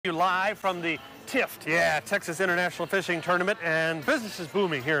You live from the TIFT, Texas International Fishing Tournament, and business is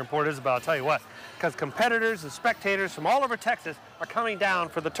booming here in Port Isabel, I'll tell you what, because competitors and spectators from all over Texas are coming down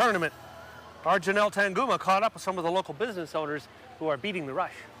for the tournament. Our Janelle Tanguma caught up with some of the local business owners who are beating the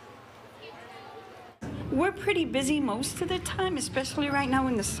rush. We're pretty busy most of the time, especially right now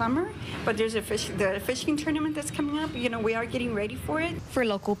in the summer, but there's the fishing tournament that's coming up. You know, we are getting ready for it. For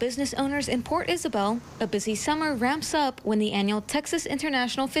local business owners in Port Isabel, a busy summer ramps up when the annual Texas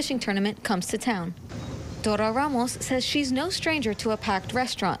International Fishing Tournament comes to town. Dora Ramos says she's no stranger to a packed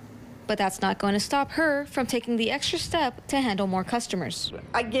restaurant, but that's not going to stop her from taking the extra step to handle more customers.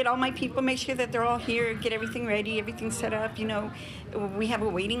 I get all my people, make sure that they're all here, get everything ready, everything set up. You know, we have a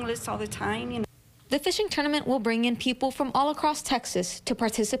waiting list all the time, you know. The fishing tournament will bring in people from all across Texas to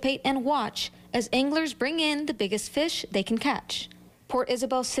participate and watch as anglers bring in the biggest fish they can catch. Port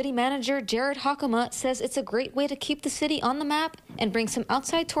Isabel City Manager Jared Hakama says it's a great way to keep the city on the map and bring some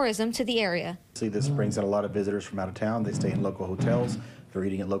outside tourism to the area. See, this brings in a lot of visitors from out of town. They stay in local hotels, they're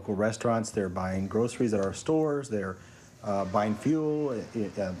eating at local restaurants, they're buying groceries at our stores, they're buying fuel,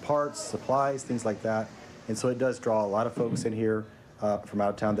 parts, supplies, things like that. And so it does draw a lot of folks in here from out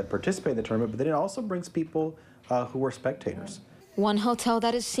of town that participate in the tournament, but then it also brings people who are spectators. One hotel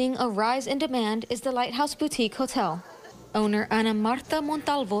that is seeing a rise in demand is the Lighthouse Boutique Hotel. Owner Ana Marta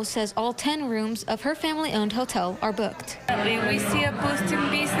Montalvo says all 10 rooms of her family-owned hotel are booked. We see a boost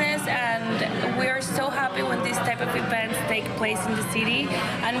in business, and we are so happy when these type of events take place in the city,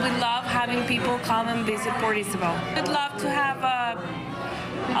 and we love having people come and visit Port Isabel. We'd love to have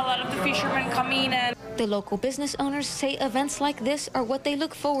a lot of the fishermen come in. And the local business owners say events like this are what they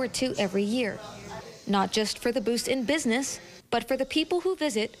look forward to every year, not just for the boost in business, but for the people who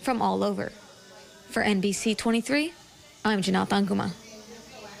visit from all over. For NBC 23, I'm Janelle Tanguma.